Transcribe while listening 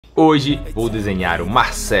Hoje vou desenhar o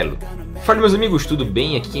Marcelo. Fala meus amigos, tudo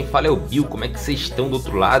bem? Aqui quem fala é o Bill, como é que vocês estão do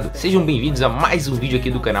outro lado? Sejam bem-vindos a mais um vídeo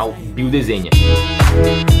aqui do canal Bill Desenha.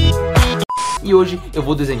 E hoje eu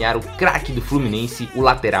vou desenhar o craque do Fluminense, o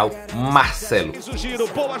lateral Marcelo.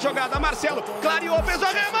 Boa jogada, Marcelo, clareou, fez o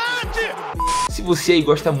remate! Se você aí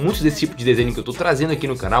gosta muito desse tipo de desenho que eu tô trazendo aqui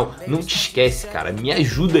no canal, não te esquece, cara, me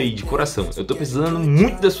ajuda aí de coração. Eu tô precisando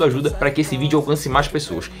muito da sua ajuda para que esse vídeo alcance mais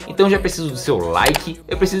pessoas. Então já preciso do seu like,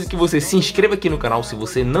 eu preciso que você se inscreva aqui no canal se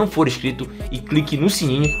você não for inscrito e clique no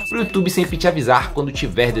sininho pro YouTube sempre te avisar quando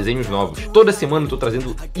tiver desenhos novos. Toda semana eu tô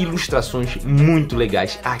trazendo ilustrações muito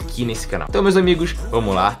legais aqui nesse canal. Então meus amigos,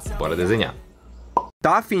 vamos lá, bora desenhar.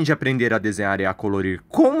 Tá a fim de aprender a desenhar e a colorir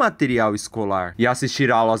com material escolar e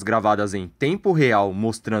assistir aulas gravadas em tempo real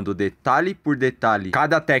mostrando detalhe por detalhe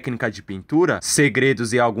cada técnica de pintura,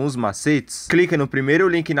 segredos e alguns macetes? Clica no primeiro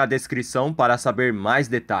link na descrição para saber mais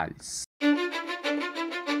detalhes.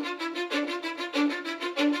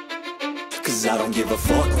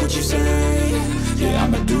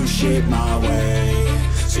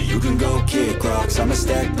 So you can go kick rocks, I'ma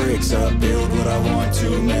stack bricks up, build what I want to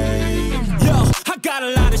make. Yo, I got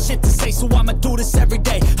a lot of shit to say, so I'ma do this every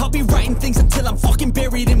day. I'll be writing things until I'm fucking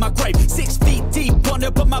buried in my grave. 6 feet deep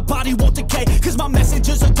under, but my body won't decay. Cause my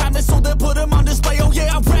messages are timeless, so they'll put them on display. Oh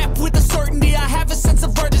yeah, I rap with a certainty, I have a sense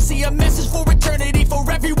of urgency. A message for eternity, for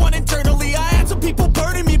everyone internally. I had some people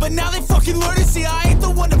burning me, but now they fucking learn to see I ain't the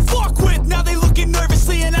one to fuck with, now they looking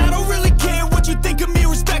nervously. And I don't really care what you think of me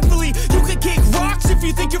respectfully. You can kick rocks if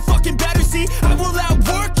you think you're fucking better, see I will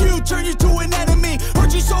outwork you, turn you to an enemy.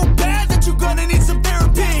 Hurt you so bad that you're gonna need some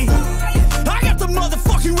therapy. I got the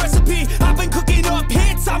motherfucking recipe, I've been cooking up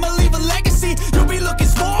hits, I'ma leave a legacy. You'll be looking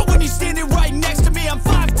small when you're standing right next to me. I'm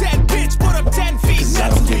 5'10", bitch, but I'm 10 feet next to me. I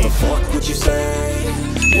don't give a fuck what you say,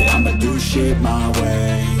 yeah, I'ma do shit my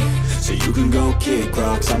way. So you can go kick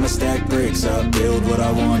rocks, I'ma stack bricks up, build what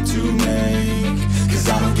I want to make. Cause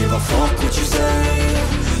I don't give a fuck what you say,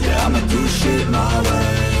 yeah, I'ma do shit my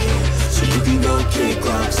way. So you can go kick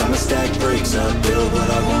rocks, I'ma stack bricks up, build what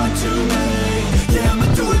I want to make. Yeah,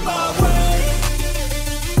 I'ma do it my way.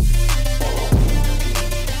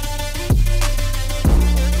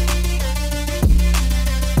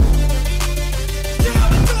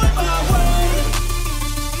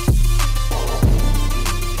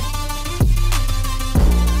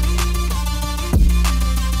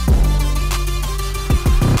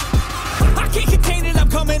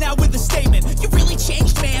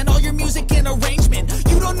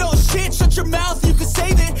 Shut your mouth, you can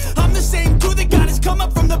save it. I'm the same dude that got his come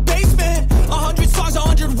up from the basement. 100 songs,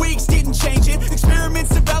 100 weeks, didn't change it. Experiments,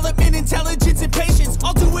 development, intelligence, and patience.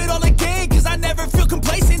 I'll do it all again, cause I never feel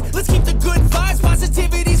complacent. Let's keep the good vibes,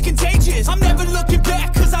 positivity's contagious. I'm never looking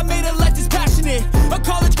back, cause I made a life that's passionate. A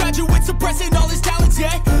college graduate suppressing all his talents,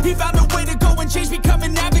 yeah. He found a way to go and change, become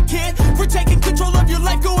an advocate. For taking control of your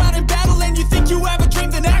life, go out and battle. And you think you have a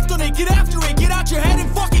dream, then act on it. Get after it, get out your head and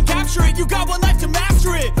fucking capture it. You got one life to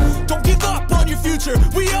master it. Don't give up on your future,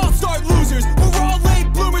 we all start losers. We're all late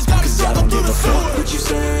bloomers, gotta struggle through the sewer. What you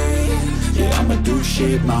say, yeah, I'ma do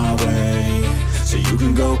shit my way. So you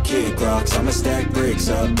can go kick rocks, I'ma stack bricks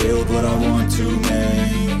up, build what I want to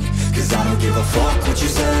make. Cause I don't give a fuck what you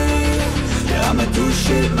say, yeah, I'ma do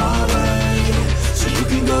shit my way. So you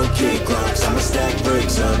can go kick rocks, I'ma stack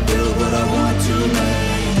bricks up, build what I want to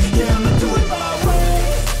make. Yeah, I'ma do it my way.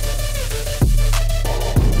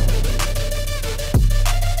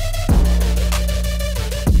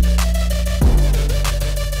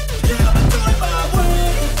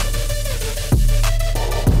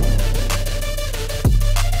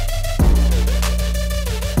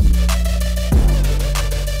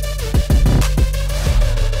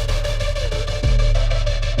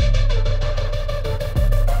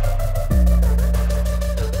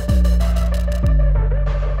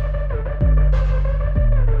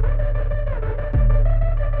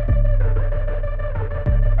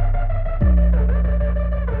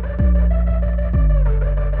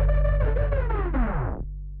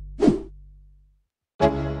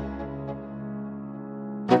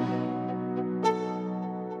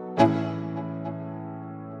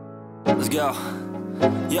 Let's go,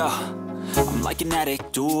 yo, I'm like an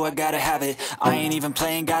addict, do I gotta have it. I ain't even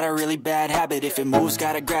playing, got a really bad habit. If it moves,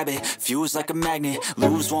 gotta grab it, fuse like a magnet.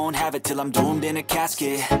 Lose, won't have it till I'm doomed in a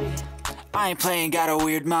casket. I ain't playing, got a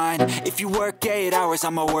weird mind. If you work 8 hours,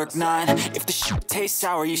 I'ma work 9. If the shit tastes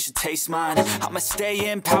sour, you should taste mine. I'ma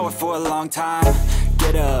stay in power for a long time.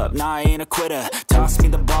 Get up, nah, I ain't a quitter. Toss me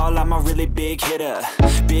the ball, I'm a really big hitter.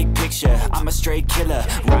 Big picture, I'm a straight killer.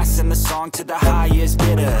 Rising the song to the highest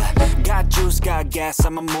bidder. Got juice, got gas,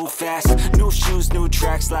 I'ma move fast. New shoes, new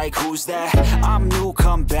tracks, like who's that? I'm new,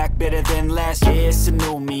 come back, better than last. Yeah, it's a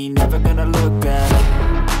new me, never gonna look back.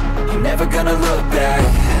 I'm never gonna look back.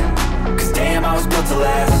 Cause damn, I was built to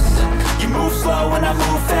last. You move slow and I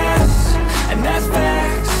move fast, and that's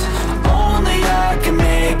facts. Only I can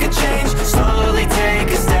make a change. Slowly take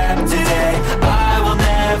a step today. I will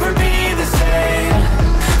never be the same.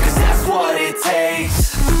 Cause that's what it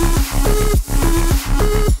takes.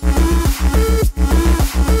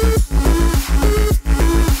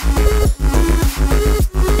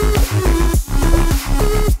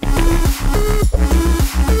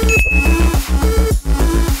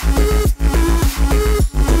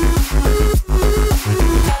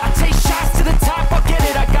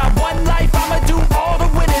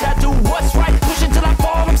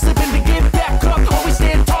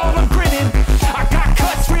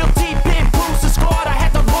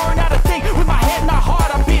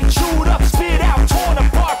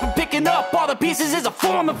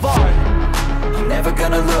 I'm never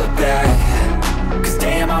gonna look back. Cause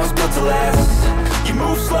damn, I was built to last. You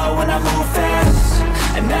move slow and I move fast,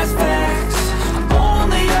 and that's facts.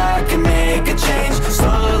 Only I can make a change.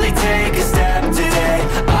 Slowly take a step today.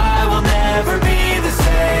 I will never be the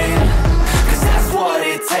same. Cause that's what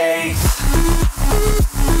it takes.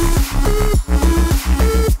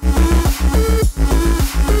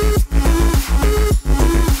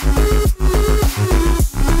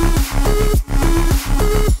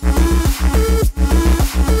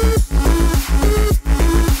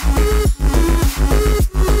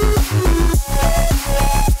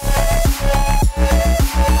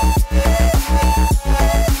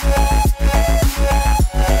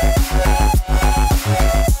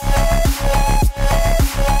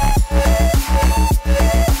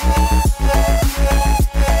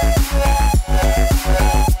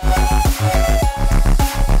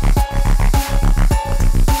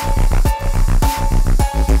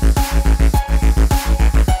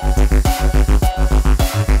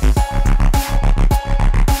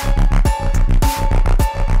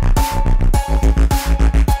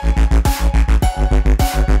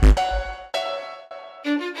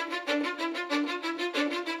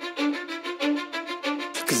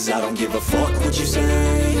 Cause I don't give a fuck what you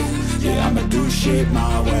say. Yeah, I'ma do shit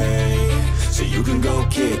my way. So you can go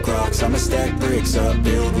kick rocks, I'ma stack bricks up,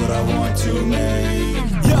 build what I want to make.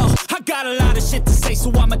 Yo, I got a lot of shit to say,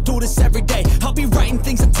 so I'ma do this every day. I'll be writing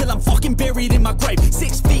things until I'm fucking buried in my grave.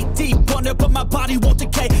 6 feet deep under, but my body won't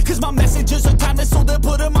decay. Cause my messages are timeless, so they'll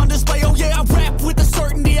put them on display. Oh yeah, I rap with a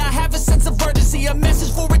certainty, I have a sense of urgency. A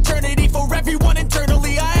message for eternity, for everyone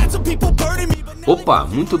internally. I had some people burning me. Opa,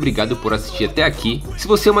 muito obrigado por assistir até aqui. Se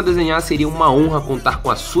você ama desenhar, seria uma honra contar com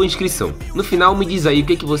a sua inscrição. No final, me diz aí o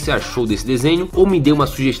que você achou desse desenho ou me dê uma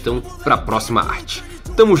sugestão para a próxima arte.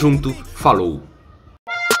 Tamo junto, falou!